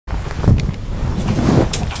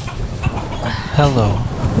Hello,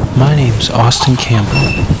 my name's Austin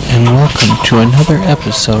Campbell, and welcome to another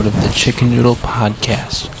episode of the Chicken Noodle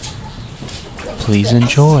Podcast. Please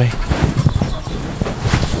enjoy.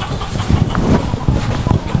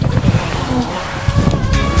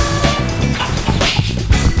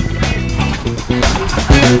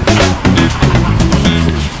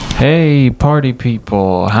 Hey, party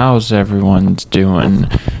people, how's everyone's doing?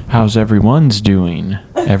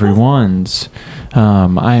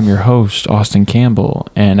 I am your host, Austin Campbell,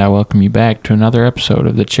 and I welcome you back to another episode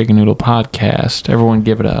of the Chicken Noodle Podcast. Everyone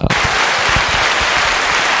give it up.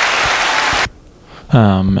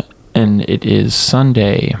 And it is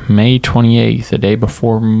Sunday, May 28th, the day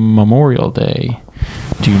before Memorial Day.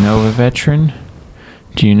 Do you know a veteran?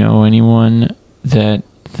 Do you know anyone that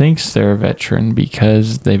thinks they're a veteran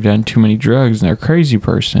because they've done too many drugs and they're a crazy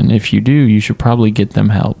person? If you do, you should probably get them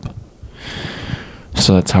help.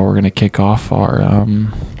 So that's how we're going to kick off our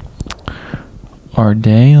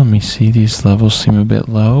day. Let me see, these levels seem a bit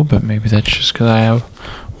low, but maybe that's just because I have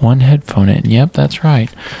one headphone in. Yep, that's right.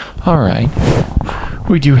 Alright.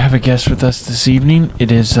 We do have a guest with us this evening.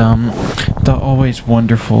 It is the always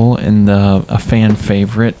wonderful and a fan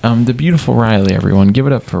favorite, the beautiful Rilee, everyone. Give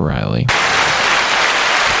it up for Rilee.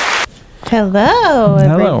 Hello,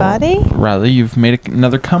 everybody. Rilee, you've made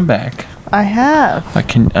another comeback. I have.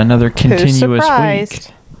 Another continuous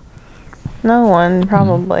week. No one,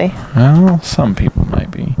 probably. Well, some people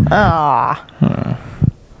might be. Ah.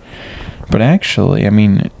 But actually, I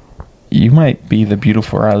mean, you might be the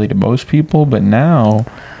beautiful Rilee to most people, but now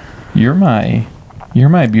you're my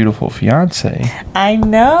beautiful fiance. I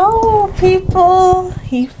know, people.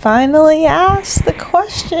 He finally asked the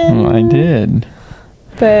question. Well, I did.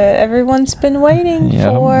 But everyone's been waiting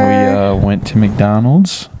for. We went to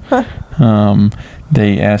McDonald's.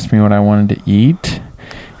 They asked me what I wanted to eat,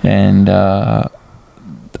 and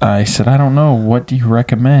I said, I don't know, what do you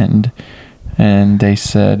recommend? And they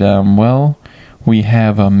said, well, we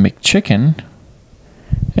have a McChicken.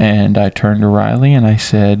 And I turned to Rilee and I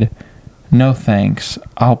said, no thanks,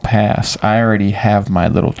 I'll pass, I already have my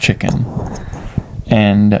little chicken.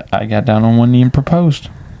 And I got down on one knee and proposed.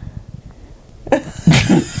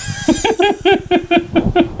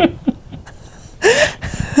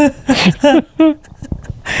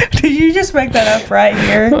 Did you just make that up right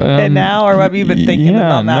here and now, or have you been thinking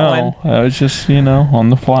about that one? I was just, on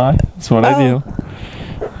the fly. That's what I do.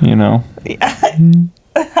 Yeah,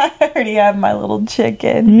 I already have my little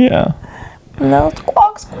chicken. Yeah. No,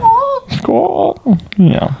 squawk, squawk. Squawk.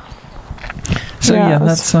 Yeah. So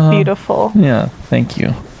that's beautiful. Yeah, thank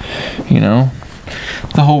you.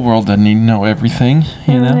 The whole world doesn't need to know everything,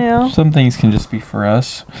 Yeah. Some things can just be for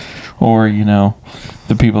us, or,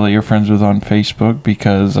 the people that you're friends with on Facebook,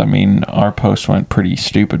 because, our post went pretty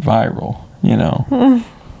stupid viral,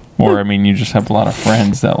 Or, you just have a lot of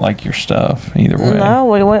friends that like your stuff, either way. No,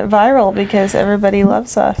 we went viral because everybody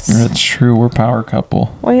loves us. That's true, we're a power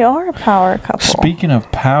couple. We are a power couple. Speaking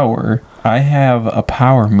of power, I have a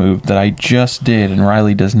power move that I just did, and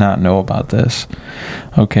Rilee does not know about this.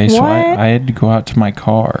 Okay, so I had to go out to my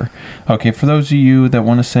car. Okay, for those of you that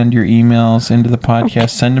want to send your emails into the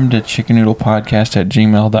podcast, send them to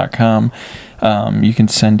chickennoodlepodcast@gmail.com. You can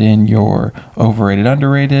send in your overrated,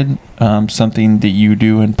 underrated, something that you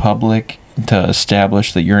do in public to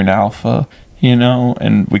establish that you're an alpha,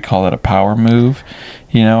 and we call it a power move.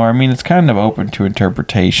 It's kind of open to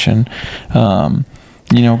interpretation.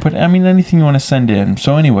 But anything you want to send in.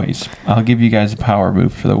 So anyways, I'll give you guys a power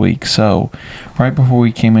move for the week. So right before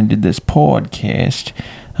we came and did this podcast,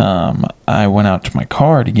 I went out to my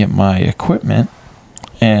car to get my equipment,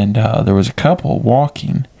 and there was a couple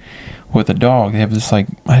walking with a dog. They have this, I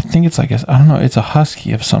think it's it's a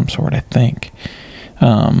husky of some sort, I think.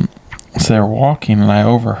 So they're walking, and I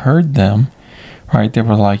overheard them. Right, they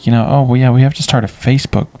were like, we have to start a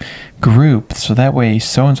Facebook group so that way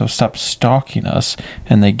so-and-so stops stalking us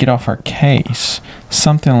and they get off our case.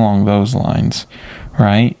 Something along those lines,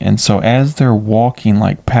 right? And so as they're walking,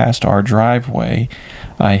 past our driveway,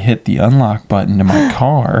 I hit the unlock button to my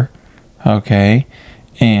car, okay?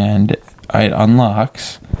 And it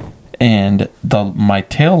unlocks, and my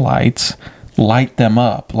taillights light them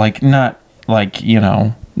up.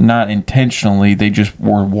 Not intentionally, they just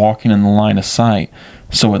were walking in the line of sight.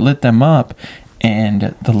 So it lit them up,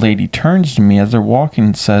 and the lady turns to me as they're walking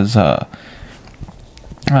and says, hi,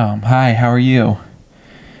 how are you?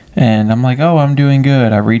 And I'm like, oh, I'm doing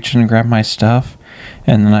good. I reach in and grab my stuff,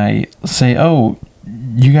 and then I say, oh,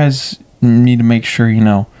 you guys need to make sure,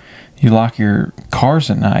 you lock your cars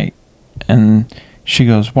at night. And she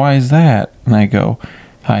goes, why is that? And I go,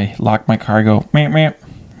 I lock my car, I go, meep, meep.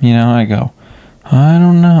 I go, I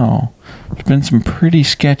don't know. There's been some pretty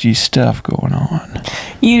sketchy stuff going on.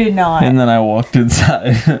 You did not. And then I walked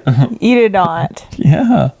inside. You did not.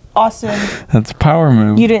 Yeah. Austin. That's a power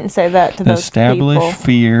move. You didn't say that to those Establish people.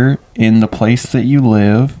 fear in the place that you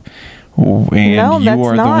live. And No, you that's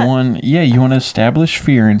are not. the one. Yeah, you want to establish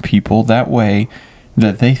fear in people. That way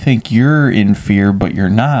that they think you're in fear, but you're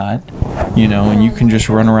not. You know, and you can just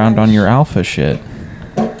run around on your alpha shit.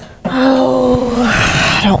 Oh,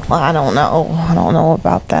 I don't know. I don't know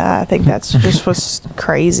about that. I think that's just was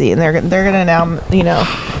crazy. And they're gonna now, you know,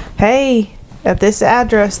 hey, at this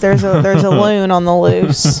address there's a loon on the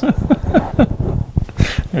loose.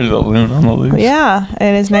 There's a loon on the loose. Yeah,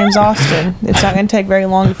 and his name's Austin. It's not gonna take very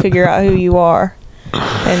long to figure out who you are,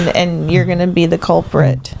 and you're gonna be the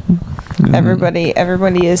culprit. Everybody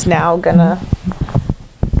is now gonna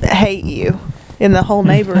hate you in the whole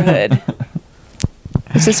neighborhood.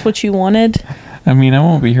 Is this what you wanted? I mean, I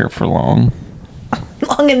won't be here for long.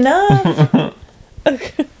 Long enough.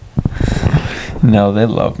 No, they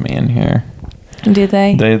love me in here. Do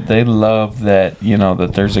they? They love that, you know,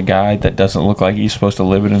 that there's a guy that doesn't look like he's supposed to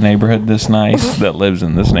live in a neighborhood this nice that lives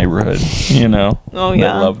in this neighborhood, you know? Oh,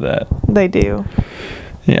 yeah. They love that. They do.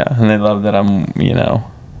 Yeah, and they love that I'm, you know,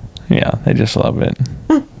 yeah, they just love it.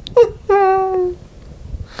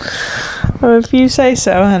 Well, if you say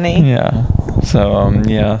so, honey. Yeah. So,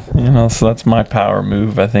 yeah, you know, so that's my power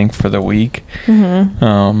move, I think, for the week.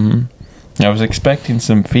 Mm-hmm. I was expecting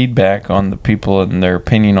some feedback on the people and their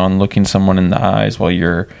opinion on looking someone in the eyes while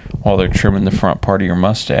they're trimming the front part of your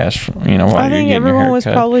mustache. You know, while I you're think getting everyone your was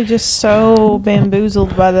haircut. probably just so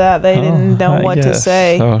bamboozled by that they didn't know I what to guess.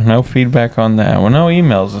 say. So no feedback on that. Well, no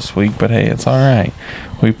emails this week, but hey, it's all right.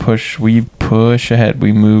 We push ahead.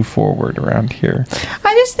 We move forward around here.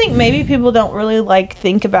 I just think maybe people don't really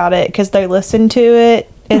think about it because they listen to it.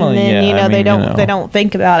 And Well, then yeah, I mean, they don't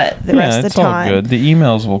think about it the rest of the time. It's all good. The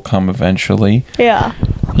emails will come eventually. Yeah.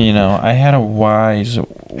 You know, I had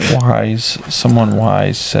someone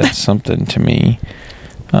wise said something to me.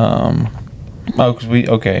 Because we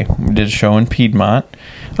did a show in Piedmont.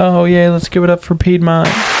 Oh yeah, let's give it up for Piedmont.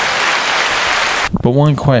 But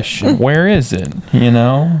one question, where is it? You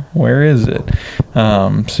know, where is it?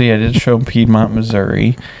 So yeah, I did a show in Piedmont,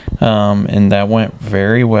 Missouri, and that went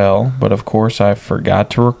very well. But of course, I forgot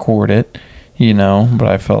to record it, you know, but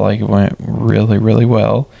I felt like it went really, really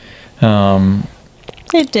well.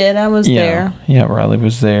 It did. I was there. Yeah, Rilee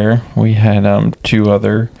was there. We had two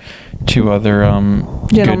other Gentlemen.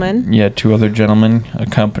 two other gentlemen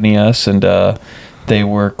accompany us, and they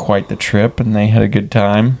were quite the trip, and they had a good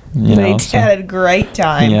time. They had a great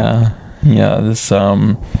time. Yeah. This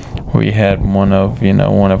we had one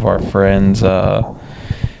of our friends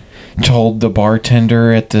told the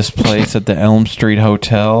bartender at this place at the Elm Street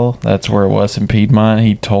Hotel, that's where it was in Piedmont.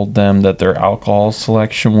 He told them that their alcohol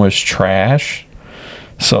selection was trash.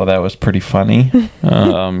 So that was pretty funny.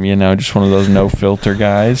 Just one of those no filter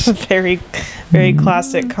guys. Very, very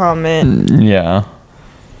classic comment. Yeah.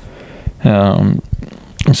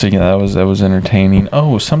 So yeah, that was entertaining.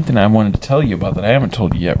 Oh, something I wanted to tell you about that I haven't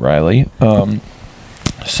told you yet, Rilee.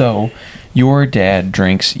 So your dad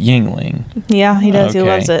drinks Yingling. Yeah, he does. Okay. He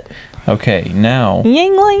loves it. Okay, now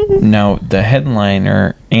Yingling. the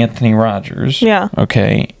headliner, Anthony Rogers. Yeah.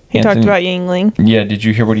 Okay. He talked about Yingling. Yeah, did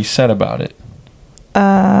you hear what he said about it?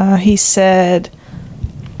 He said,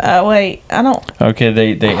 wait, I don't.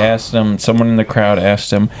 Okay, they asked him, someone in the crowd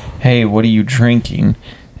asked him, hey, what are you drinking?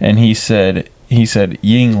 And he said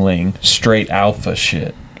Yingling, straight alpha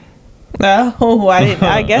shit. Oh,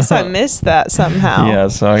 I guess I missed that somehow. Yeah,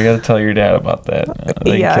 so I got to tell your dad about that. I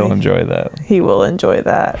think he'll enjoy that. He will enjoy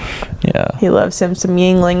that. Yeah. He loves him some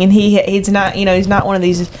Yingling, and he's not, he's not one of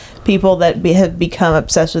these people that have become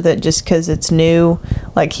obsessed with it just because it's new.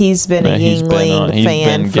 Like, he's been a Yingling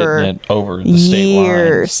fan for it over the state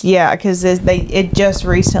years. lines. Yeah, because it just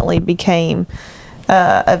recently became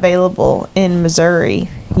available in Missouri.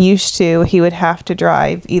 Used to, he would have to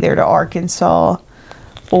drive either to Arkansas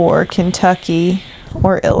or Kentucky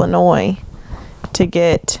or Illinois to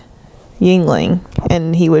get Yingling,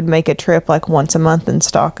 and he would make a trip like once a month and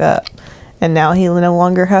stock up. And now he no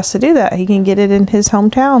longer has to do that. He can get it in his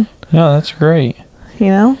hometown. Yeah, that's great.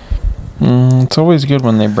 It's always good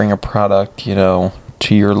when they bring a product,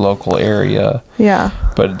 to your local area. Yeah.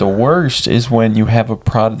 But the worst is when you have a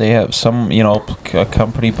product, they have some, a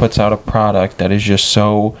company puts out a product that is just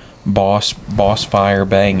so boss fire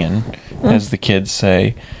banging, as the kids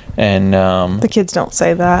say. And the kids don't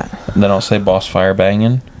say that. They don't say boss fire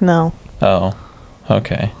banging? No. Oh,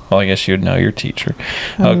 okay. Well, I guess you'd know your teacher.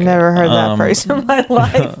 I've never heard that phrase in my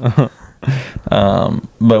life. But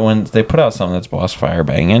when they put out something that's boss fire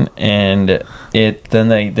banging, and then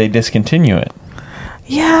they discontinue it.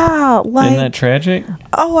 Yeah, like, isn't that tragic?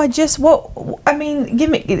 Oh, give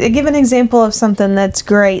an example of something that's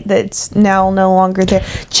great that's now no longer there.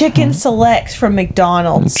 Chicken Selects from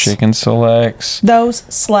McDonald's. Chicken Selects. Those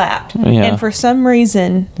slapped. Yeah. And for some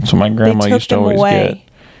reason, so my grandma used to always get.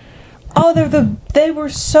 Oh, they were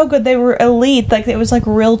so good. They were elite. Like, it was like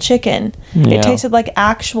real chicken. Yeah. It tasted like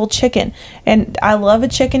actual chicken. And I love a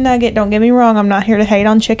chicken nugget. Don't get me wrong. I'm not here to hate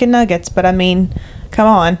on chicken nuggets, but I mean, come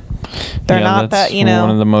on. They're not that,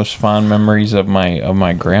 one of the most fond memories of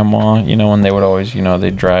my grandma, when they would always,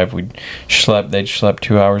 they'd drive, they'd schlep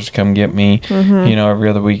 2 hours to come get me, every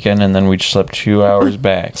other weekend, and then we'd schlep 2 hours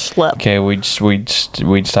back. Okay, we'd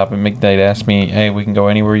stop at they'd ask me, hey, we can go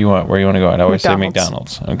anywhere you want. Where you want to go? I'd always say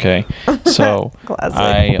McDonald's. Okay, so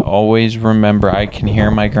I always remember, I can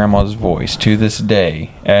hear my grandma's voice to this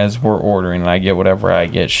day as we're ordering, and I get whatever I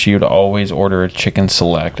get. She would always order a Chicken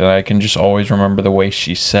Select, and I can just always remember the way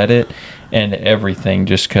she said it and everything,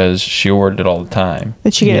 just because she ordered it all the time.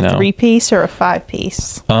 Did she get a 3-piece or a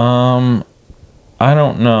 5-piece? I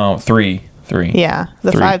don't know. Three. Yeah,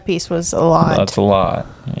 the 5-piece was a lot. That's a lot.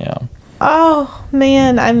 Yeah. Oh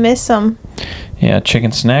man, I miss them. Yeah,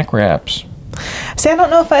 chicken snack wraps. See, I don't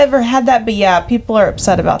know if I ever had that, but yeah, people are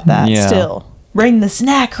upset about that. Yeah. Still, bring the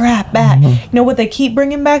snack wrap back. You know what they keep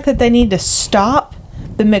bringing back that they need to stop?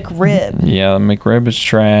 The McRib. Yeah, the McRib is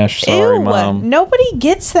trash. Sorry, Ew, Mom. Nobody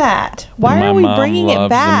gets that. Why are we bringing it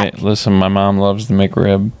back? Listen, my mom loves the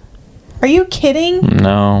McRib. Are you kidding?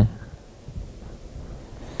 No.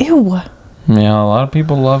 Ew. Yeah, a lot of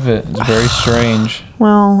people love it. It's very strange.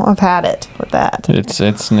 Well, I've had it with that.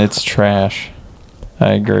 It's trash.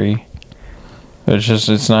 I agree.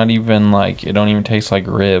 It's not even like, it don't even taste like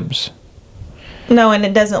ribs. No, and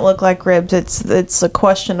it doesn't look like ribs. It's a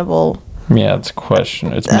questionable. Yeah, it's a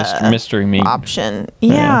question. It's mystery meat option.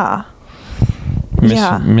 Yeah.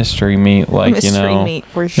 Mystery meat, like, mystery meat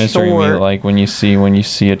for mystery sure. meat, like when you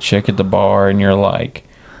see a chick at the bar and you're like,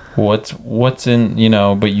 what's in,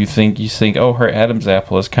 but you think, oh, her Adam's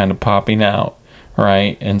apple is kind of popping out,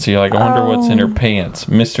 right? And so you're like, I wonder what's in her pants.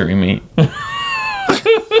 Mystery meat.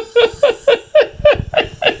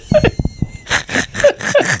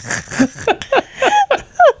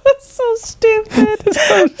 So stupid.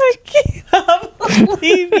 I cannot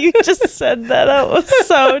believe you just said that. That was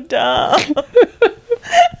so dumb.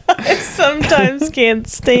 I sometimes can't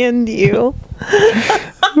stand you.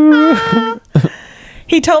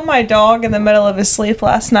 He told my dog in the middle of his sleep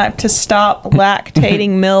last night to stop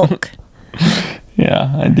lactating milk.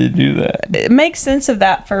 Yeah, I did do that. It makes sense of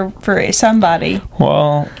that for somebody.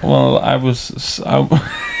 Well,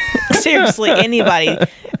 Seriously, anybody.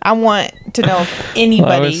 I want to know if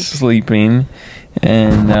anybody. I was sleeping,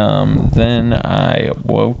 and then I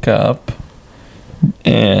woke up,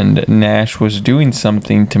 and Nash was doing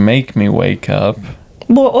something to make me wake up.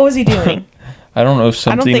 What was he doing? I don't know.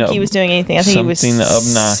 I don't think he was doing anything. I think he was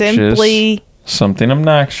obnoxious. simply Something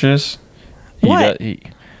obnoxious. What? He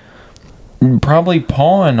probably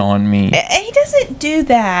pawing on me. He doesn't do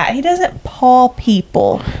that. He doesn't paw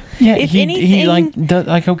people. Yeah, if he anything,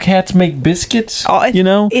 like how cats make biscuits.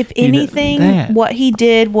 If anything, what he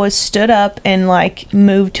did was stood up and like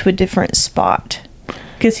moved to a different spot.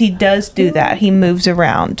 Because he does do that. He moves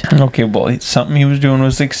around. Okay, well, something he was doing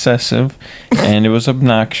was excessive, and it was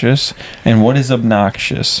obnoxious. And what is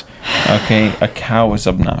obnoxious? Okay, a cow is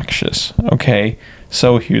obnoxious. Okay,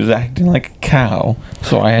 so he was acting like a cow,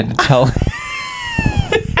 so I had to tell him.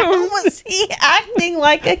 How was he acting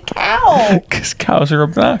like a cow? Because cows are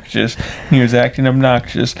obnoxious. He was acting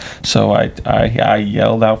obnoxious, so I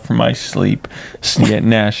yelled out from my sleep,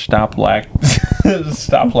 Nash, stop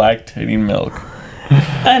lactating milk.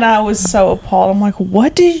 And I was so appalled. I'm like,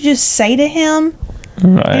 what did you just say to him?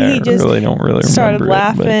 And he just really don't really started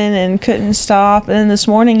laughing and couldn't stop. And then this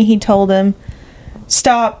morning he told him,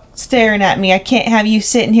 stop staring at me. I can't have you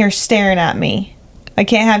sitting here staring at me. I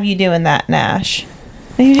can't have you doing that, Nash.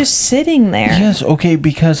 And you're just sitting there. Yes, okay,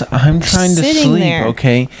 because I'm trying to sleep, there.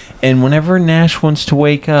 Okay? And whenever Nash wants to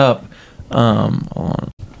wake up,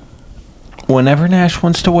 whenever Nash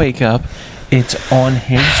wants to wake up, it's on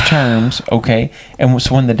his terms, okay? And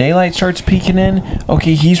so when the daylight starts peeking in,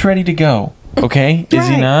 okay, he's ready to go, okay? Is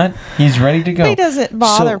he not? He's ready to go. But he doesn't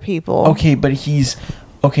bother people. Okay, but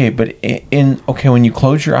when you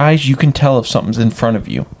close your eyes, you can tell if something's in front of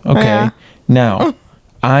you, okay? Yeah. Now,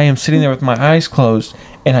 I am sitting there with my eyes closed,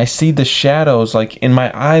 and I see the shadows, like, in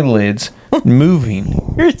my eyelids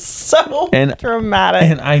moving. You're so dramatic.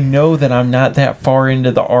 And I know that I'm not that far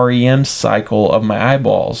into the REM cycle of my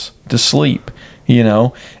eyeballs to sleep. you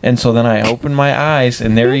know? And so then I open my eyes,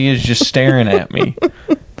 and there he is just staring at me.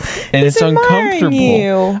 And He's it's uncomfortable.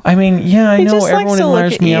 you. I mean, yeah, I He know just likes everyone to look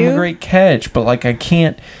admires at me. I'm a you. great catch, but like I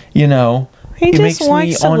can't, you know, He it just makes me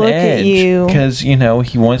wants to on look at edge you. because, you know,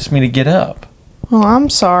 he wants me to get up. Well, I'm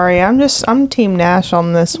sorry. I'm Team Nash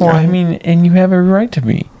on this one. I mean, and you have every right to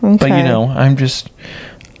be. But, Okay. you know, I'm just,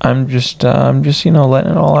 you know,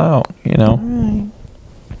 letting it all out, you know. Right.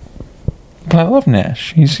 But I love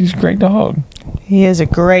Nash. He's a great dog. He is a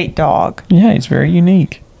great dog. Yeah, he's very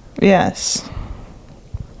unique. Yes.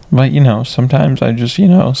 But, you know, sometimes I just, you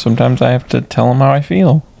know, sometimes I have to tell him how I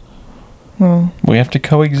feel. We have to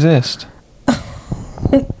coexist.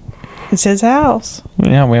 It's his house.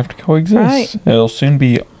 Yeah, we have to coexist. Right. It'll soon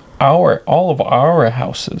be all of our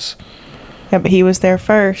houses. Yeah, but he was there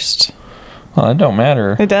first. Well, that don't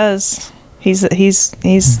matter. It does. He's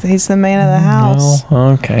the man of the house. Well,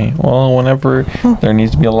 okay. Well, whenever there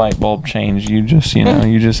needs to be a light bulb change, you just, you know,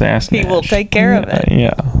 you just ask He Nash. will take care of it.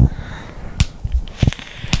 Yeah.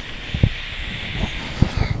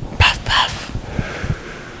 Puff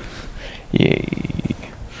puff. Yay.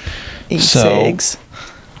 Eat So- cigs.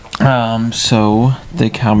 So the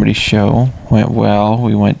comedy show went well.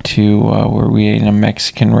 We went to where we ate in a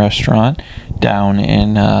Mexican restaurant down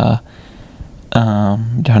in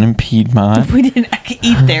Piedmont. We didn't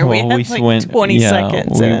eat there. We Well, had like 20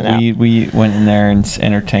 seconds. in and out. we went in there and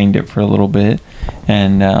entertained it for a little bit,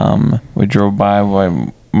 and we drove by.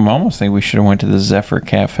 I almost think we should have went to the Zephyr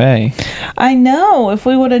Cafe. I know. If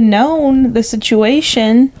we would have known the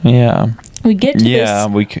situation, Yeah. we get to Yeah,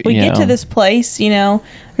 this. we could- We yeah. get to this place. You know,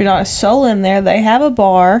 there's not a soul in there. They have a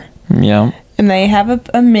bar. Yeah. And they have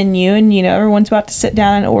a menu, and you know everyone's about to sit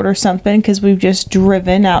down and order something because we've just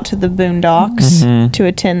driven out to the boondocks to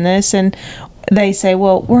attend this, and they say,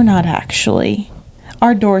 "Well, we're not actually.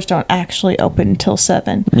 Our doors don't actually open until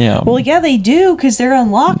 7." Yeah. Well, yeah, they do because they're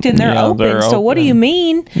unlocked and they're Yeah, open. they're So what do open. you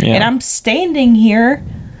mean? Yeah. And I'm standing here.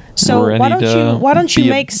 So Ready why don't you be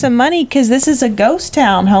a- make some money? Because this is a ghost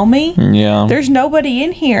town, homie. Yeah. There's nobody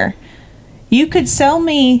in here. You could sell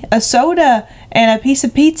me a soda and a piece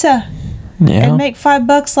of pizza Yeah. and make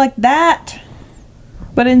 $5 like that.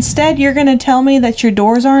 But instead, you're going to tell me that your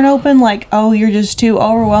doors aren't open? Like, oh, you're just too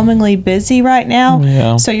overwhelmingly busy right now?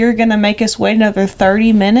 Yeah. So you're going to make us wait another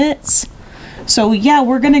 30 minutes? So, yeah,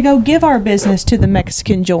 we're going to go give our business to the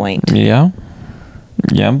Mexican joint. Yeah.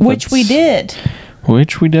 Yeah. Which we did.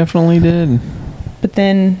 Which we definitely did. But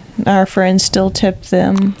then our friends still tipped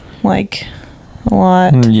them, like, a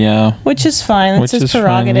lot. Yeah. Which is fine. That's Which his is fine,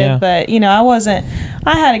 prerogative. yeah. But, you know,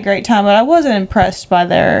 I had a great time, but I wasn't impressed by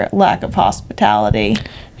their lack of hospitality.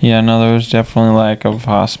 Yeah, no, there was definitely lack of It was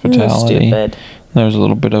hospitality. stupid. There was a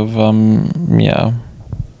little bit of, yeah.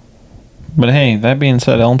 But hey, that being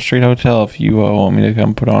said, Elm Street Hotel, if you want me to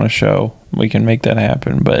come put on a show, we can make that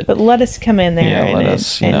happen. But let us come in there yeah, and, let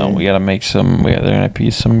us, you know, we got to make some, they're going to be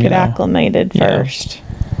some, you get know. acclimated yeah. first.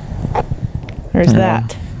 There's Yeah.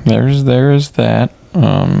 that. There is that.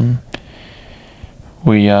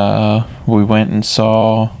 We went and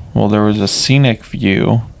saw, well, there was a scenic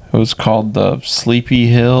view. It was called the Sleepy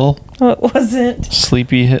Hill. Oh, it wasn't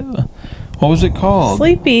Sleepy Hill. What was it called?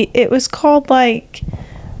 Sleepy. It was called like.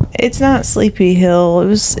 It's not Sleepy Hill. It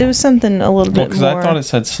was something a little Well, bit because more. I thought it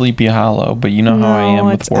said Sleepy Hollow, but you know how I am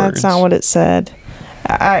with words. That's not what it said.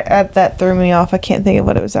 I that threw me off. I can't think of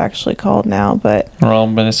what it was actually called now, but Well,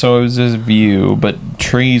 but so it was this view, but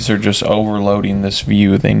trees are just overloading this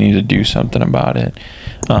view. They need to do something about it.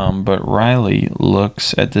 But Rilee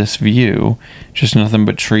looks at this view, just nothing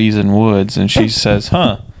but trees and woods, and she says,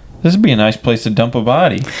 "Huh, this would be a nice place to dump a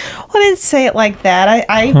body." I didn't say it like that.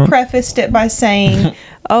 I prefaced it by saying,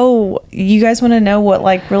 "Oh, you guys want to know what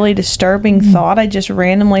like really disturbing thought I just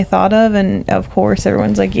randomly thought of?" And of course,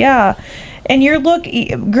 everyone's like, "Yeah." And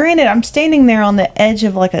granted, I'm standing there on the edge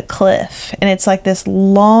of like a cliff, and it's like this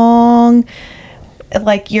long,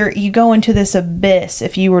 like you go into this abyss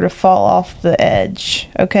if you were to fall off the edge.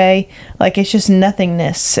 Okay, like it's just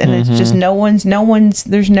nothingness, and it's just no one's.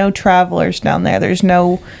 There's no travelers down there. There's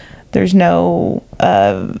no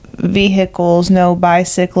vehicles, no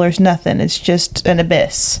bicyclers, nothing. It's just an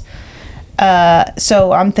abyss.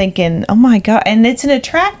 So I'm thinking, oh my god, and it's an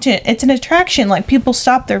attraction. It's an attraction. Like people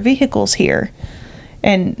stop their vehicles here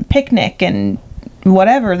and picnic and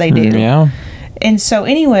whatever they do. Yeah. And so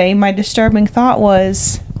anyway, my disturbing thought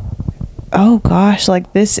was, oh gosh,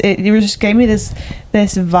 like this. It just gave me this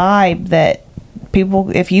vibe that people,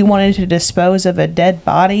 if you wanted to dispose of a dead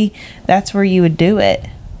body, that's where you would do it.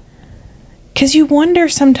 Because you wonder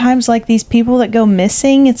sometimes, like, these people that go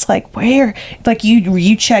missing, it's like, where? Like,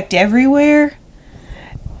 you checked everywhere?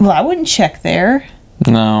 Well, I wouldn't check there.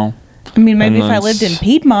 No. I mean, maybe if I lived in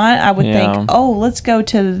Piedmont, I would think, oh, let's go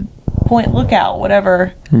to Point Lookout,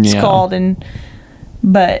 whatever it's called,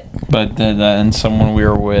 but then someone we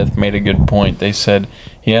were with made a good point. They said,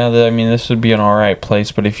 yeah, I mean, this would be an all right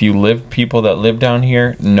place, but if people that live down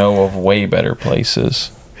here know of way better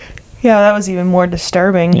places. Yeah, that was even more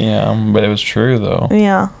disturbing. Yeah, but it was true though.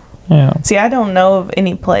 Yeah. Yeah. See, I don't know of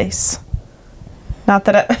any place. Not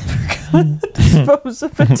that I ever got to dispose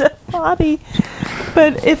of a dead body,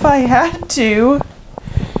 but if I had to,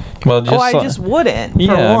 well, I just wouldn't.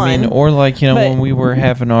 Yeah, for one. I mean, or like when we were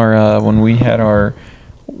having when we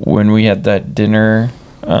had that dinner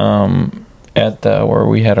where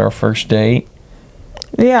we had our first date.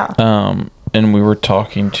 Yeah. And we were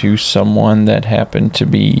talking to someone that happened to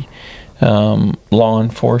be law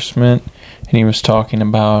enforcement, and he was talking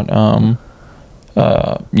about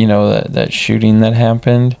that shooting that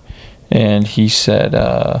happened, and he said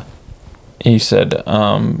yeah,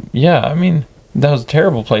 I mean, that was a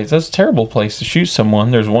terrible place. That's a terrible place to shoot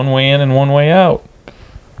someone. There's one way in and one way out.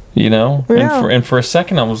 Yeah. And for a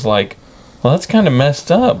second I was like, well, that's kind of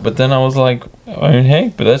messed up. But then I was like, I mean,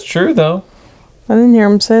 hey, but that's true though. I didn't hear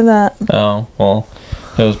him say that. Oh, well,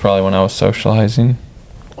 it was probably when I was socializing.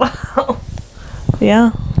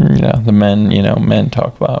 Yeah. Yeah, the men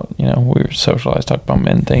talk about, we were socialized, talk about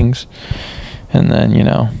men things. And then,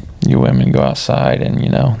 you women go outside and,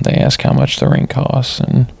 they ask how much the ring costs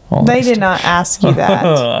and all that. They did not ask you that.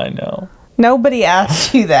 I know. Nobody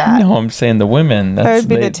asked you that. No, I'm saying the women. That would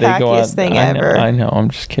be the tackiest thing ever. I know, I'm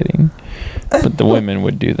just kidding. But the women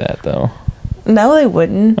would do that, though. No, they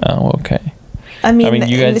wouldn't. Oh, okay. I mean,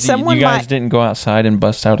 you guys didn't go outside and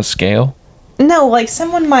bust out a scale? No, like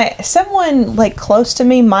someone like close to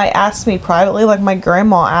me might ask me privately, like my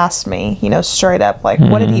grandma asked me, straight up, like,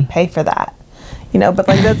 what did he pay for that? But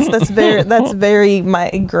like that's very my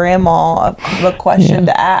grandma a question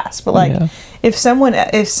to ask. But like if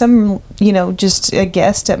some just a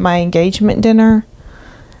guest at my engagement dinner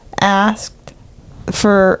asked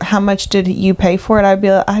for how much did you pay for it, I'd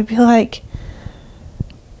be like,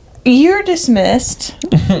 you're dismissed.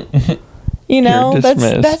 You're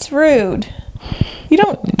dismissed. That's rude. You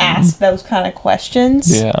don't ask those kind of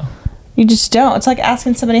questions. Yeah. You just don't. It's like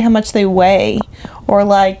asking somebody how much they weigh, or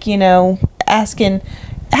like, asking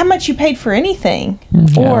how much you paid for anything,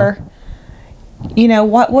 or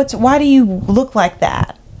why do you look like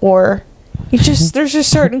that, or there's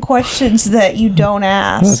just certain questions that you don't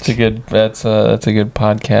ask. That's a good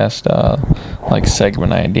podcast like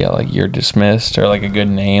segment idea, like you're dismissed, or like a good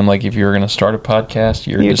name, like if you were going to start a podcast,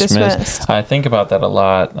 you're dismissed. I think about that a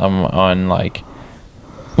lot on like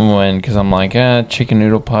because I'm like, chicken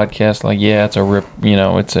noodle podcast, like, yeah, it's a rip,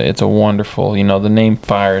 it's a wonderful, the name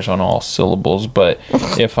fires on all syllables, but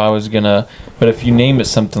if you name it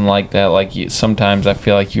something like that, like sometimes I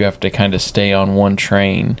feel like you have to kind of stay on one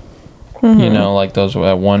train. Like those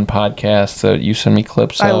one podcast that you send me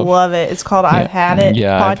clips of. I love it. It's called I've Had It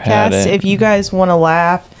podcast. I've had it. If you guys want to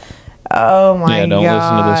laugh, oh my god. Yeah, don't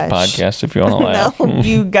listen to this podcast if you want to laugh. No,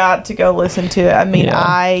 you got to go listen to it. I mean,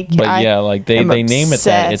 they name it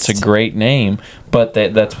that. It's a great name, but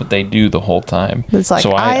that's what they do the whole time. It's like,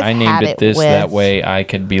 so I named it this that way I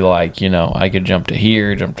could be like, I could jump to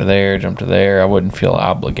here, jump to there, jump to there. I wouldn't feel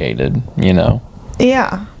obligated,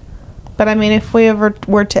 Yeah. But I mean, if we ever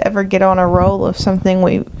were to ever get on a roll of something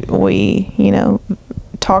we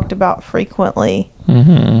talked about frequently,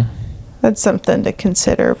 that's something to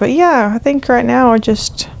consider. But yeah, I think right now we're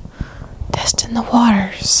just testing the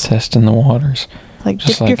waters. Like,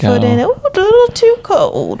 just dip your foot in. Oh, it's a little too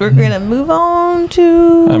cold. We're gonna move on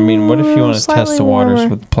to. I mean, what if you want to test the waters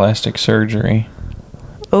with plastic surgery?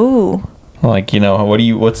 Ooh. Like,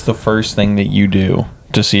 what's the first thing that you do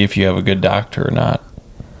to see if you have a good doctor or not?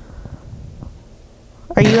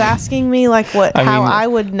 Are you asking me like how I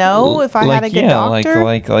would know if I had a good doctor?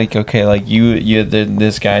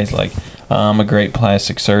 This guy's like, I'm a great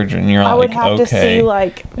plastic surgeon. You're I would have to see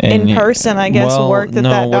in person, I guess, work that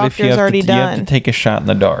doctor's already done. You have to take a shot in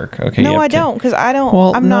the dark. Okay. No, I don't, because I don't.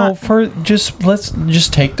 Well, I'm not. Let's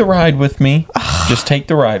take the ride with me. Just take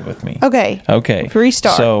the ride with me. Okay.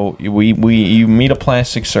 Restart. So you meet a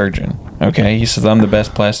plastic surgeon. Okay, he says, I'm the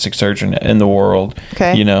best plastic surgeon in the world.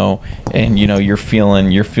 Okay. And you're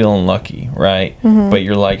feeling lucky, right? Mm-hmm. But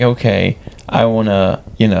you're like, okay, I wanna,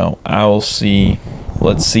 let's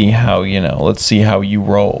see how you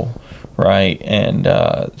roll, right? And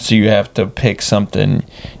so you have to pick something.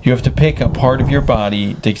 You have to pick a part of your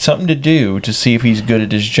body, something to do to see if he's good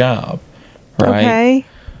at his job, right? Okay.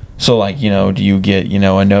 So, do you get,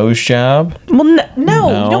 a nose job? Well,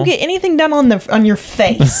 no, you don't get anything done on your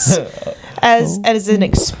face. as an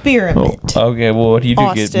experiment. Okay, well, what do you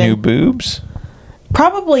do? Get Austin. new boobs?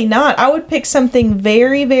 Probably not. I would pick something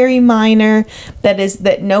very, very minor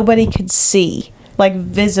that nobody could see, like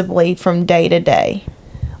visibly from day to day.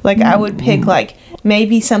 Like I would pick like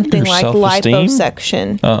maybe something Your like self-esteem?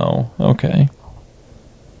 liposuction. Oh, okay.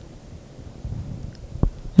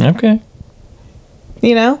 Okay.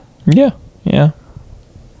 You know? Yeah, yeah.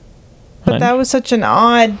 But that was such an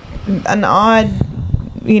odd,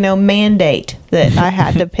 mandate that I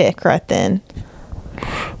had to pick right then.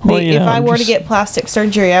 Well, If I were to get plastic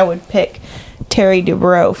surgery, I would pick Terry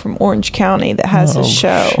Dubrow from Orange County that has a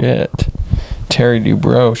show. Shit. Terry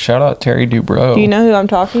Dubrow. Shout out Terry Dubrow. Do you know who I'm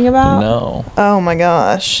talking about? No. Oh my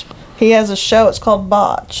gosh. He has a show. It's called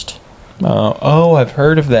Botched. I've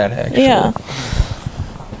heard of that, actually. Yeah.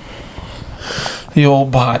 The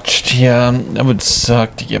old botched, yeah. That would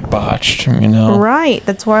suck to get botched, you know? Right.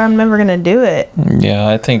 That's why I'm never going to do it. Yeah,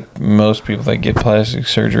 I think most people that get plastic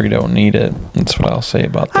surgery don't need it. That's what I'll say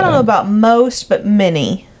about that. I don't know about most, but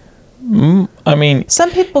many. I mean...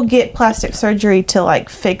 Some people get plastic surgery to, like,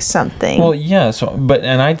 fix something. Well, yeah,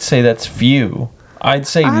 and I'd say that's few. I'd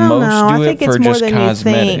say I don't most know. do I it think for it's more just than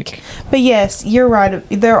cosmetic. you think. But yes, you're right.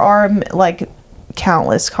 There are, like,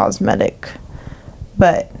 countless cosmetic.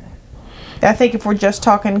 But I think if we're just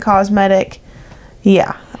talking cosmetic,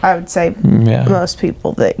 yeah, I would say most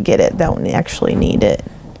people that get it don't actually need it.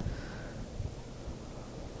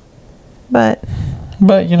 But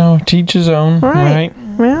teach his own, right?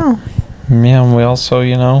 Yeah. Yeah, and we also,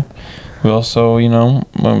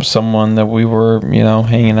 someone that we were,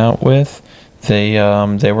 hanging out with,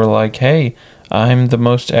 they were like, hey, I'm the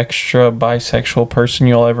most extra bisexual person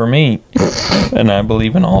you'll ever meet. And I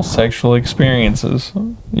believe in all sexual experiences,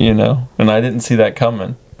 and I didn't see that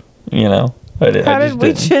coming, How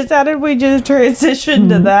did we just transition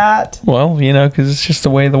to that? Well, because it's just the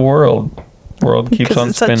way the world keeps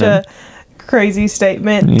on spinning. Such a crazy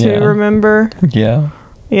statement to remember. Yeah.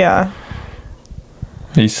 Yeah.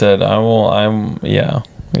 He said,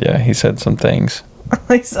 he said some things.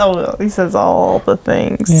 He says all the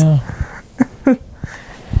things. Yeah.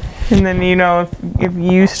 And then, if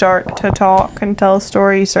you start to talk and tell a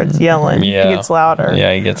story, he starts yelling. Yeah. He gets louder.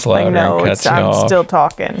 Yeah, he gets louder and cuts you off. I'm still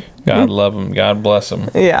talking. God love him. God bless him.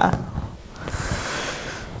 Yeah.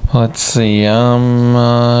 Let's see.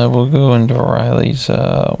 We'll go into Rilee's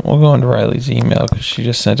email because she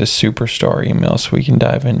just sent a superstar email, so we can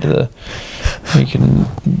dive into we can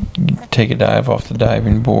take a dive off the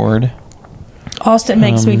diving board. Austin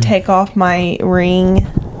makes me take off my ring,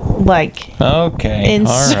 like. Okay.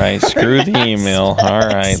 All right. Screw the email. All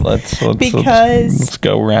right. Let's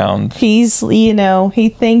go round. He's, he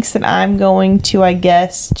thinks that I'm going to, I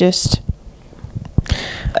guess, just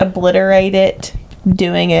obliterate it.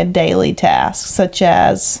 Doing a daily task such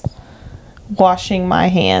as washing my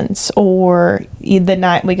hands, or the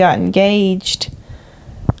night we got engaged,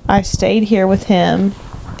 I stayed here with him,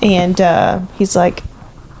 and he's like,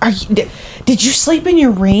 did you sleep in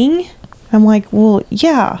your ring? I'm like, well,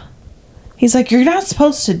 yeah. He's like, you're not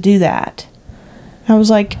supposed to do that. I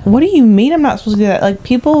was like, what do you mean I'm not supposed to do that? Like,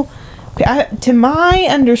 people, to my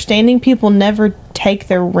understanding, people never take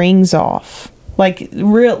their rings off. Like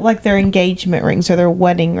their engagement rings or their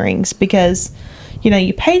wedding rings, because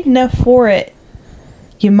you paid enough for it,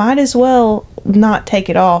 you might as well not take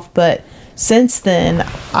it off. But since then,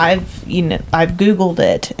 I've Googled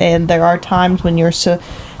it, and there are times when you're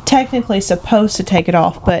technically supposed to take it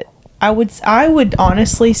off. But I would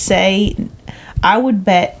honestly say, I would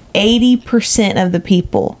bet 80% of the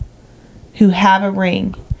people who have a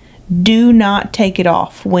ring do not take it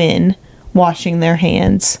off when washing their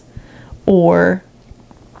hands. Or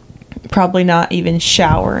probably not even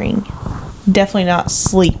showering. Definitely not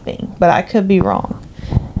sleeping. But I could be wrong.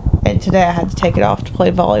 And today I had to take it off to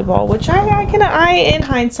play volleyball, which I in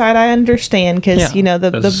hindsight I understand, because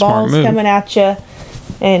the ball's coming at you,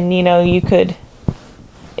 and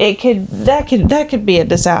that could be a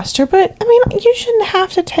disaster. But I mean, you shouldn't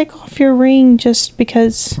have to take off your ring just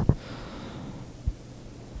because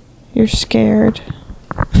you're scared.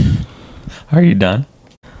 Are you done?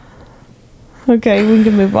 Okay, we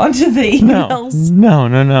can move on to the emails. No.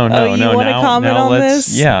 Oh, you want to comment on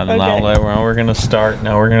this? Yeah, okay. Now we're gonna start.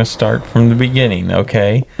 Now we're gonna start from the beginning.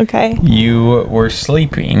 Okay. Okay. You were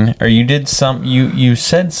sleeping, or you did some. You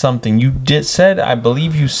said something. I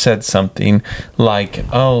believe you said something like,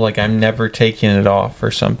 "Oh, like I'm never taking it off"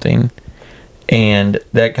 or something, and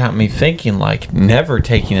that got me thinking, like, never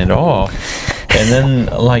taking it off. And then,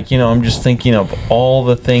 I'm just thinking of all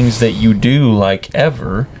the things that you do, like,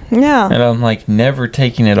 ever. Yeah. And I'm like, never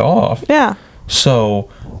taking it off. Yeah. So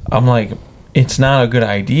I'm like, it's not a good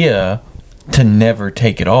idea. to never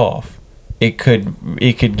take it off. It could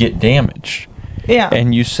get damaged. Yeah.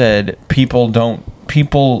 And you said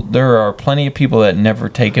there are plenty of people that never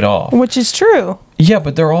take it off. Which is true. Yeah,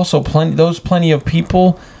 but there are also plenty of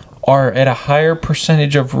people are at a higher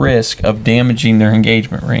percentage of risk of damaging their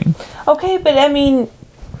engagement ring. Okay, but I mean...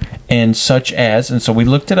 And so we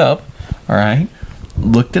looked it up, all right?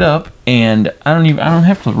 Looked it up, and I don't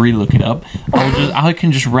have to re-look it up. I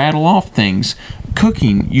can just rattle off things.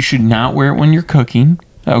 Cooking, you should not wear it when you're cooking,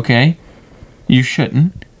 okay? You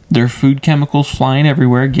shouldn't. There are food chemicals flying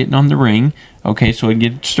everywhere, getting on the ring. Okay, so it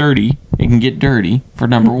gets dirty. It can get dirty, for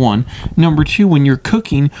number one. Number two, when you're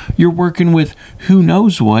cooking, you're working with who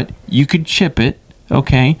knows what. You could chip it,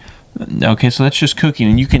 okay? Okay, so that's just cooking,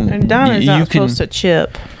 and you can... And Donna's not supposed to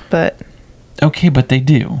chip, but... Okay, but they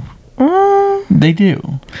do. They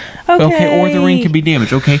do. Okay, or the ring could be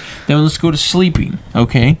damaged. Okay, then let's go to sleeping.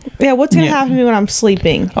 Okay. Yeah, what's going to happen to me when I'm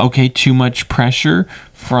sleeping? Okay, too much pressure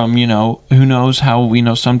from, who knows how,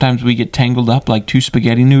 sometimes we get tangled up like two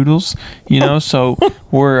spaghetti noodles, so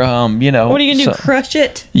we're, What are you going to do, crush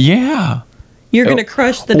it? Yeah. You're going to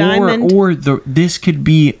crush the diamond? Or this could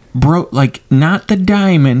be like not the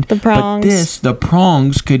diamond, the prongs. But the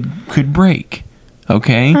prongs could break.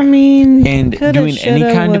 Okay. I mean, and doing any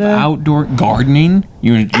kind of outdoor gardening.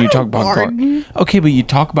 You talk about gardening. Okay, but you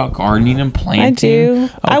talk about gardening and planting. I do.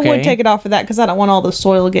 Okay. I would take it off for that because I don't want all the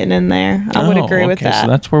soil getting in there. I would agree with that. So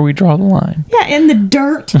that's where we draw the line. Yeah, in the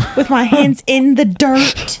dirt with my hands in the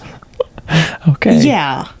dirt. Okay.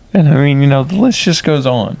 Yeah. And I mean, the list just goes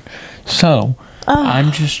on. So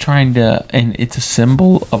I'm just trying to, and it's a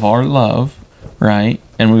symbol of our love, right?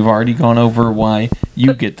 And we've already gone over why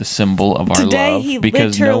you get the symbol of our love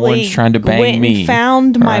because no one's trying to bang me. He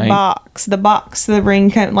found my box, the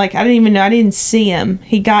ring. I didn't see him.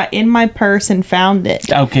 He got in my purse and found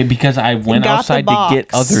it. Okay, because I went outside to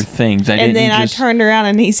get other things. I turned around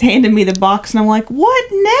and he's handed me the box, and I'm like,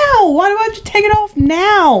 "What now? Why do I have to take it off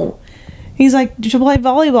now?" He's like, to play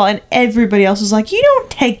volleyball, and everybody else is like, you don't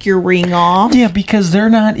take your ring off. Yeah, because they're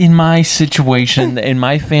not in my situation, and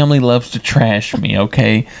my family loves to trash me,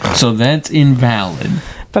 okay? So that's invalid.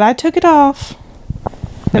 But I took it off.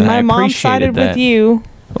 And my mom sided with you.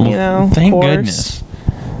 Thank goodness.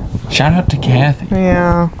 Shout out to Kathy.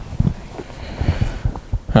 Yeah.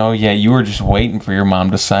 Oh, yeah, you were just waiting for your mom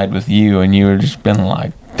to side with you, and you were just been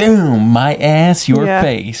like, boom, my ass, your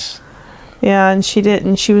face. Yeah, and she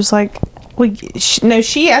didn't. She was like... I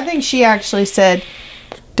think she actually said,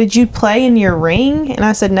 "Did you play in your ring?" And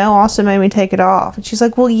I said, "No, also made me take it off." And she's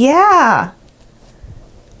like, "Well, yeah."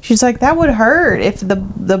 She's like, "That would hurt if the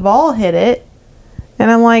ball hit it." And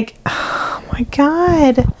I'm like, "Oh my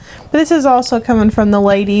God." But this is also coming from the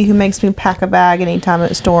lady who makes me pack a bag anytime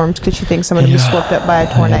it storms because she thinks I'm going to be swept up by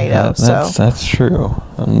a tornado. That's true.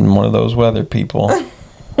 I'm one of those weather people.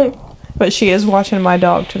 But she is watching my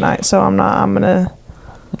dog tonight, so I'm going to...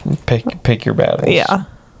 Pick your battles. Yeah.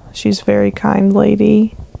 She's a very kind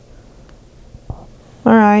lady.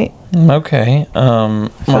 All right. Okay. All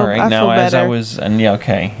right. Now, as I was...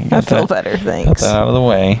 okay. I feel better, thanks. Got that out of the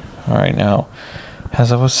way. All right. Now,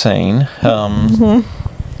 as I was saying...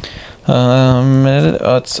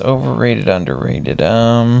 it's overrated, underrated.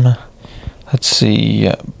 Let's see.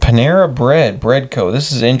 Panera Bread Co.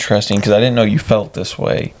 This is interesting because I didn't know you felt this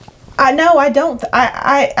way. I know, I don't.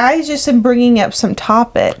 I just am bringing up some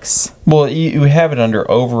topics. Well, you have it under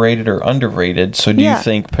overrated or underrated. So do you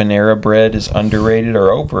think Panera Bread is underrated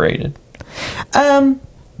or overrated?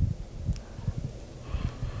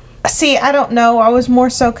 See, I don't know. I was more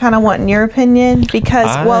so kind of wanting your opinion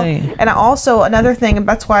because, and also another thing,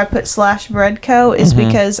 that's why I put /Bread Co. is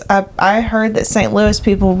because I heard that St. Louis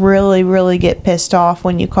people really, really get pissed off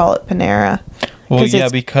when you call it Panera. Well, yeah,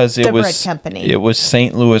 because it was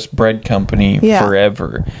St. Louis Bread Company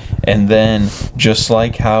forever, and then just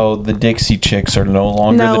like how the Dixie Chicks are no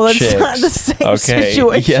longer the Chicks. Not the same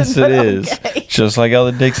situation. Yes, it is. Okay. Just like how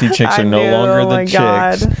the Dixie Chicks are no longer the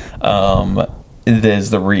Chicks.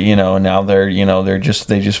 There's now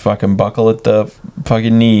they just fucking buckle at the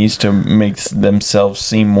fucking knees to make themselves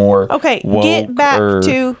seem more woke. Get back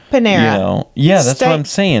to Panera. That's what I'm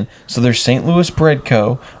saying. So there's St. Louis Bread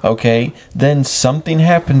Co. Okay, then something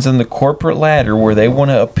happens in the corporate ladder where they want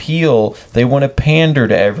to appeal, they want to pander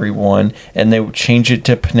to everyone, and they change it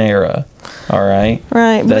to Panera. All right.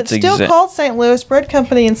 Right, but it's still called St. Louis Bread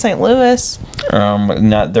Company in St. Louis.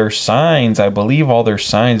 Not their signs. I believe all their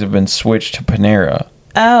signs have been switched to Panera.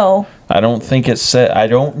 Oh. I don't think it's set. I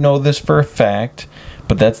don't know this for a fact,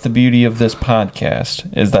 but that's the beauty of this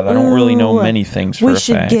podcast is that I don't really know many things for a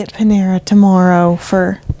fact. We should get Panera tomorrow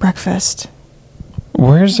for breakfast.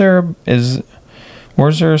 Where's there is?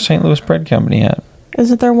 Where's there a St. Louis bread company at?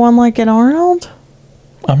 Isn't there one like in Arnold?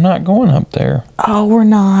 I'm not going up there. Oh, we're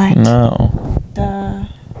not. No. Duh. All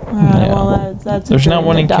right, Yeah. well, that's There's not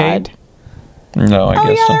one in Cape? No, I Oh,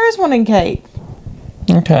 guess yeah, so. there is one in Cape.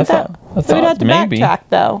 Okay, I We'd thought have to maybe. backtrack,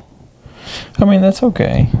 though. I mean, that's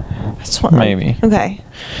okay. That's what Maybe. Okay.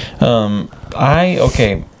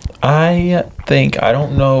 I think, I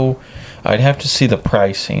don't know, I'd have to see the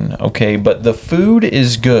pricing, okay, but the food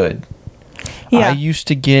is good. Yeah. I used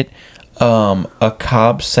to get a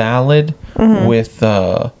Cobb salad with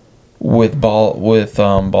balsamic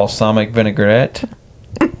vinaigrette.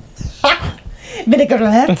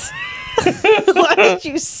 Vinaigrette? Why did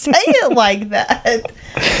you say it like that?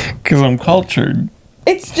 Because I'm cultured.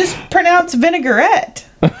 It's just pronounced vinaigrette.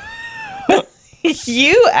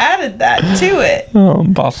 You added that to it. Oh,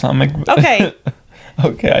 balsamic. Okay.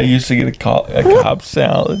 Okay, I used to get a Cobb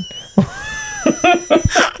salad.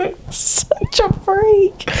 Such a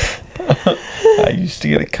freak. I used to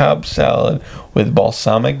get a Cobb salad with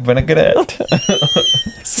balsamic vinaigrette.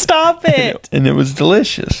 Stop it. And it was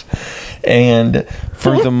delicious. And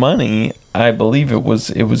for the money, I believe it was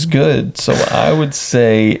good. So I would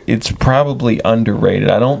say it's probably underrated.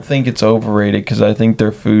 I don't think it's overrated because I think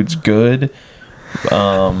their food's good.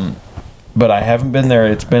 But I haven't been there.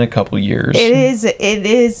 It's been a couple years. It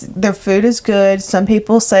is. Their food is good. Some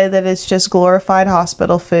people say that it's just glorified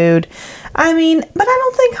hospital food. I mean, but I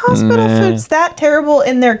don't think hospital food's that terrible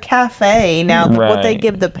in their cafe. Now, what they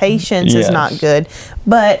give the patients is not good.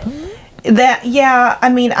 But I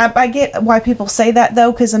mean, I get why people say that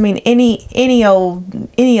though, because I mean, any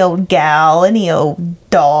old gal, any old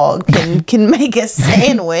dog can make a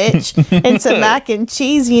sandwich and some mac and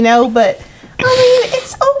cheese, But I mean,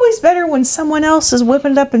 it's always better when someone else is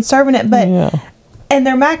whipping it up and serving it. But and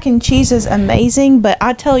their mac and cheese is amazing. But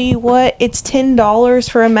I tell you what, it's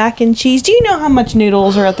 $10 for a mac and cheese. Do you know how much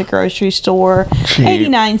noodles are at the grocery store? Cheap.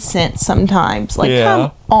 89 cents sometimes. Like,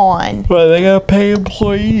 come on. Well, they gotta pay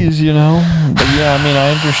employees, But yeah, I mean,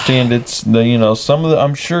 I understand it's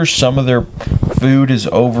I'm sure some of their food is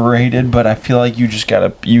overrated, but I feel like you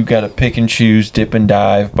gotta pick and choose, dip and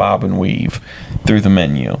dive, bob and weave through the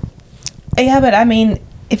menu. Yeah, but I mean,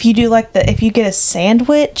 if you do if you get a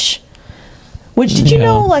sandwich, which did you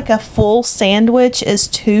know like a full sandwich is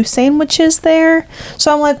 2 sandwiches there?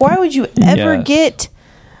 So I'm like, why would you ever get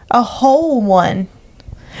a whole one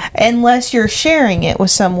unless you're sharing it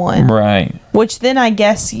with someone? Right. Which then I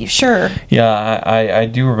guess sure. Yeah, I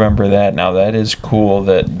do remember that. Now that is cool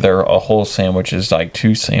that a whole sandwich is like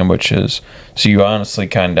 2 sandwiches. So you honestly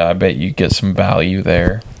I bet you get some value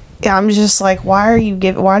there. Yeah, I'm just like, why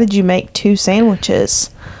did you make 2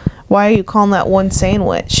 sandwiches? Why are you calling that one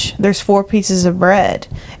sandwich? There's 4 pieces of bread,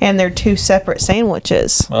 and they're 2 separate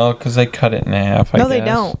sandwiches. Well, because they cut it in half, I guess. No, they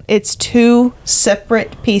don't. It's 2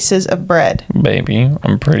 separate pieces of bread. Maybe.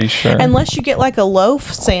 I'm pretty sure. Unless you get like a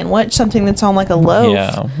loaf sandwich, something that's on like a loaf.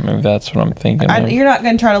 Yeah, maybe that's what I'm thinking. You're not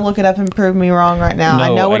going to try to look it up and prove me wrong right now. No,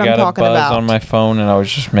 I know what I'm talking about. I got a buzz on my phone, and I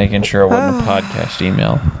was just making sure it wasn't a podcast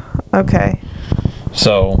email. Okay.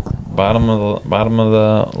 So, bottom of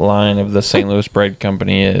the line of the St. Louis Bread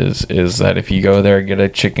Company is that if you go there, get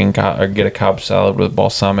a Cobb salad with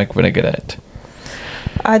balsamic vinaigrette.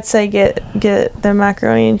 I'd say get the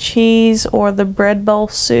macaroni and cheese or the bread bowl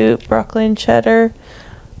soup, broccoli and cheddar.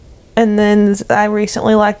 And then I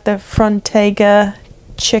recently liked the Frontega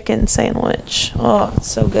chicken sandwich. Oh, it's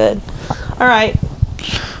so good. All right.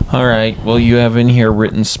 Well, you have in here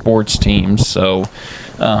written sports teams, so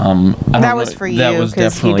that was for you. That was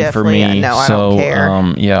definitely for me. No, I don't care.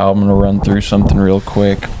 I'm gonna run through something real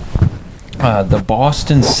quick. The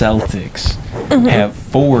Boston Celtics have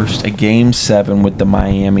forced a Game 7 with the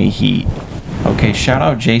Miami Heat. Okay, shout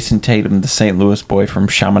out Jason Tatum, the St. Louis boy from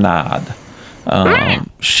Chaminade.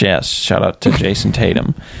 Yes, shout out to Jason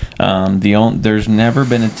Tatum. There's never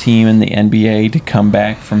been a team in the NBA to come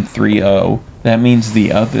back from 3-0. That means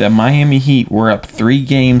the Miami Heat were up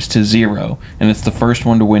 3-0, and it's the first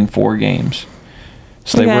one to win 4 games.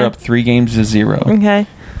 So they were up 3-0. Okay.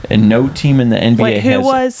 And no team in the NBA Wait, who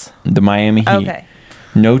was? The Miami Heat. Okay.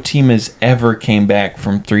 No team has ever came back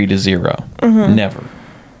from 3-0. Never.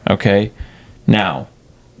 Okay? Now,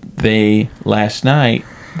 last night,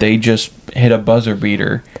 they just hit a buzzer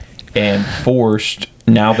beater and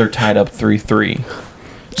now they're tied up 3-3.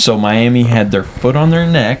 So Miami had their foot on their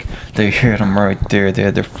neck. They hit them right there. They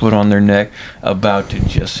had their foot on their neck, about to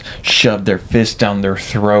just shove their fist down their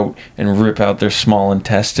throat and rip out their small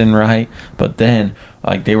intestine, right? But then,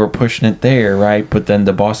 they were pushing it there, right? But then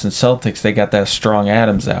the Boston Celtics, they got that strong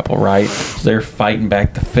Adam's apple, right? So they're fighting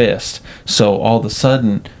back the fist. So all of a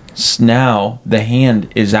sudden, Now the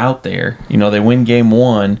hand is out there. They win game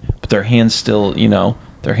 1, but their hand's still,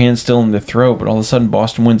 their hand's still in their throat. But all of a sudden,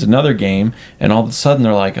 Boston wins another game, and all of a sudden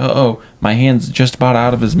they're like, "Oh, my hand's just about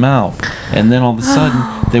out of his mouth." And then all of a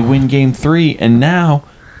sudden they win game 3, and now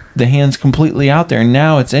the hand's completely out there. And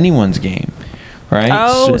now it's anyone's game, right?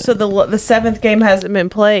 Oh, so the 7th game hasn't been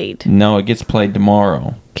played. No, it gets played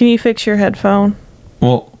tomorrow. Can you fix your headphone?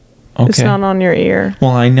 Well, okay. It's not on your ear.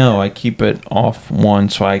 Well, I know. I keep it off one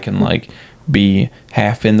so I can be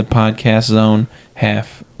half in the podcast zone,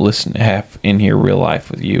 half in here real life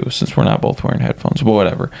with you, since we're not both wearing headphones. But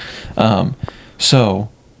whatever. So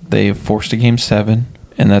they've forced a game 7,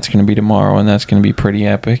 and that's going to be tomorrow, and that's going to be pretty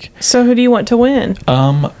epic. So who do you want to win?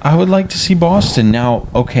 I would like to see Boston. Now,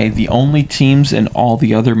 okay, the only teams in all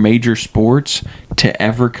the other major sports to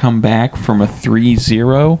ever come back from a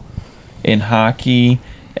 3-0 in hockey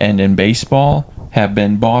and in baseball have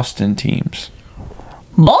been Boston teams.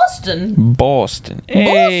 Boston.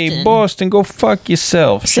 Hey, Boston, go fuck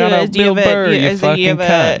yourself. So Shout out Bill Burr, you fucking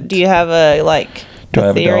cunt. Do you have a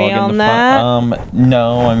theory on that?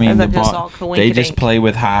 No, I mean, they just play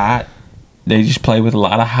with hot. They just play with a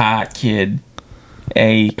lot of hot, kid.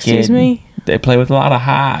 Hey, kid. Excuse me? They play with a lot of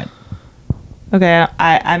hot. Okay,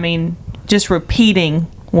 I mean, just repeating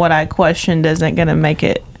what I questioned isn't going to make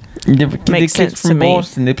it make sense to me.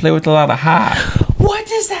 Boston, they play with a lot of hot. What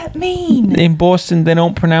does that mean? In Boston, they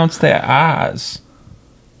don't pronounce their R's.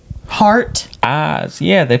 Heart? R's.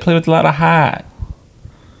 Yeah, they play with a lot of hot.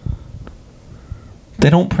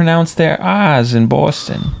 They don't pronounce their R's in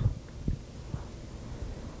Boston.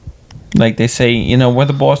 Like they say, where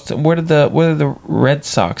do the Red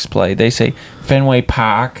Sox play? They say Fenway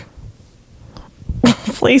Park.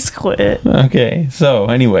 Please quit. Okay, so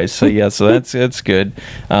that's good.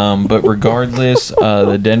 But regardless,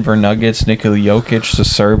 the Denver Nuggets, Nikola Jokic, the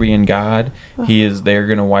Serbian god, they're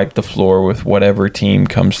gonna wipe the floor with whatever team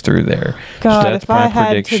comes through there. God, so that's if I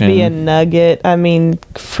had to be a Nugget, I mean,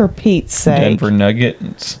 for Pete's sake. Denver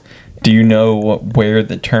Nuggets. Do you know where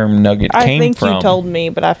the term nugget came from? I think you told me,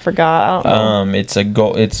 but I forgot. I don't know.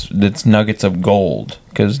 It's nuggets of gold,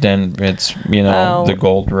 because then it's the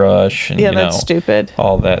gold rush and that's stupid.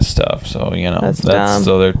 All that stuff. So that's dumb.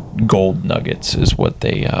 So they're gold nuggets is what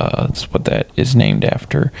that's what that is named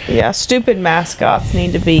after. Yeah, stupid mascots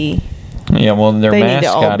need to be. Yeah, well, their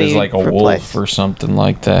mascot is like a wolf or something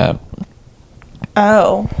like that.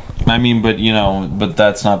 Oh. I mean, but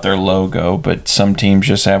that's not their logo. But some teams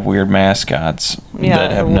just have weird mascots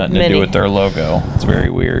that have nothing to do with their logo. It's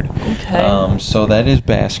very weird. Okay. So that is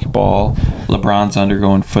basketball. LeBron's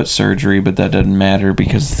undergoing foot surgery, but that doesn't matter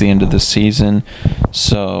because it's the end of the season.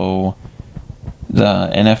 So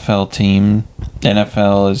the NFL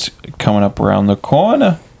is coming up around the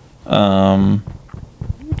corner.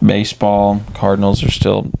 Baseball, Cardinals are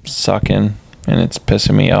still sucking, and it's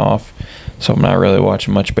pissing me off. So I'm not really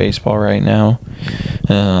watching much baseball right now.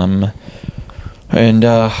 And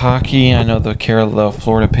hockey, I know the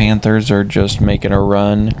Florida Panthers are just making a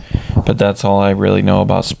run, but that's all I really know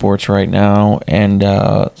about sports right now. And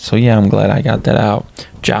so yeah, I'm glad I got that out.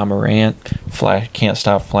 Ja Morant can't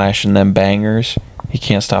stop flashing them bangers. He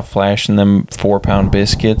can't stop flashing them 4-pound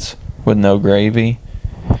biscuits with no gravy.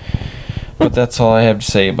 But that's all I have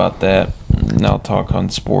to say about that. And I'll talk on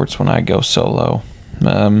sports when I go solo.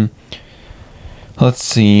 Let's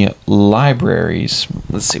see, libraries.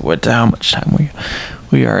 Let's see how much time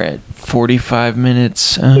we are at. 45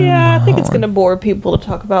 minutes. Yeah, I think it's going to bore people to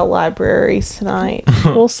talk about libraries tonight.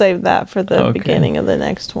 We'll save that for the beginning of the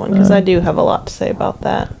next one, because I do have a lot to say about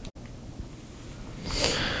that.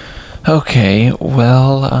 Okay,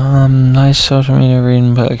 well, nice social media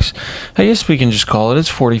reading books. I guess we can just call it. It's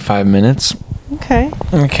 45 minutes.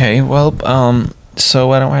 Okay, well,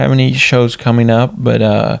 so I don't have any shows coming up,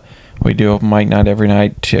 but we do open mic night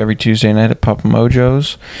every Tuesday night at Papa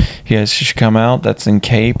Mojo's. You guys should come out. That's in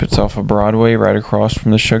Cape. It's off of Broadway, right across from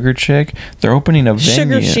the Sugar Chick. They're opening a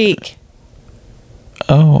venue. Sugar Chic.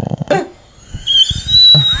 Oh.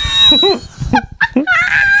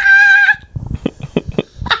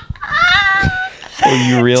 Well,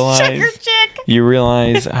 you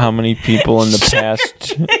realize how many people in the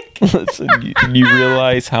past. Listen, you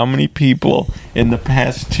realize how many people in the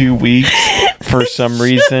past 2 weeks, for some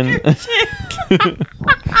reason.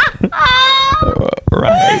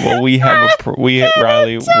 Right. Well, we have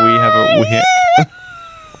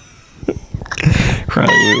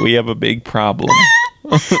a big problem.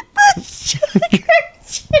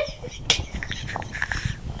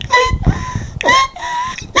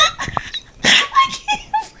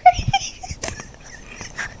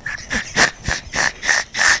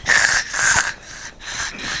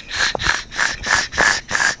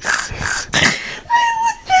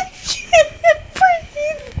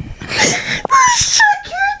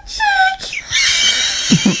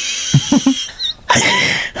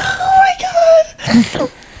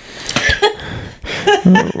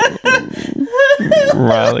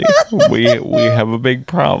 Riley, we have a big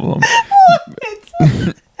problem.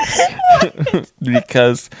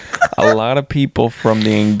 Because a lot of people from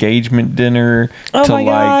the engagement dinner to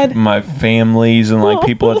like my families and like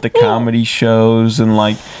people at the comedy shows and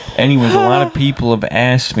like anyways, a lot of people have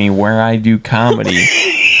asked me where I do comedy.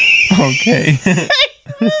 Okay.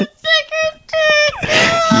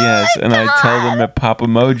 Yes, and I tell them at Papa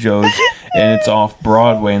Mojo's and it's off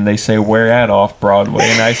Broadway and they say where at off Broadway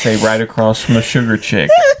and I say right across from a Sugar Chick.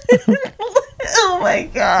 Oh my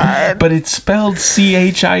god. But it's spelled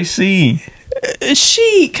C-H-I-C.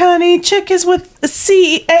 Chic, honey. Chick is with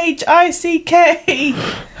C-H-I-C-K.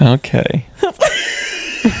 Okay. Oh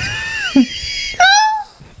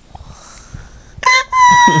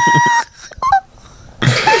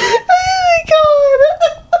my god.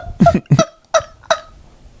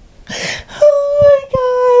 Oh my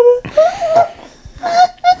god.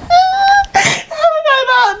 How did I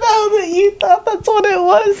not know that you thought that's what it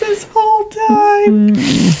was this whole time?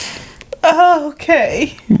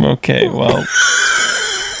 Okay. Okay, well.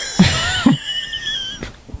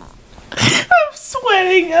 I'm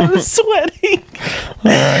sweating.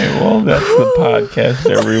 Alright, well, that's the podcast,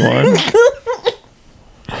 everyone.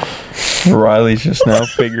 Riley's just now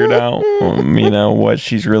figured out, what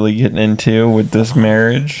she's really getting into with this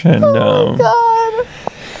marriage. And,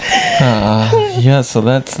 yeah, so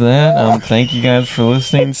that's that. Thank you guys for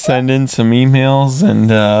listening. Send in some emails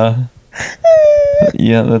and,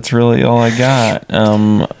 yeah, that's really all I got.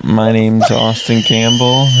 My name's Austin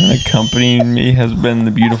Campbell, and accompanying me has been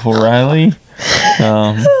the beautiful Riley.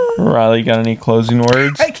 Riley, got any closing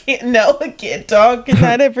words? I can't talk. Good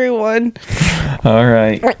night, everyone. All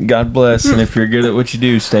right. God bless, and if you're good at what you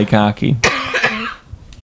do, stay cocky.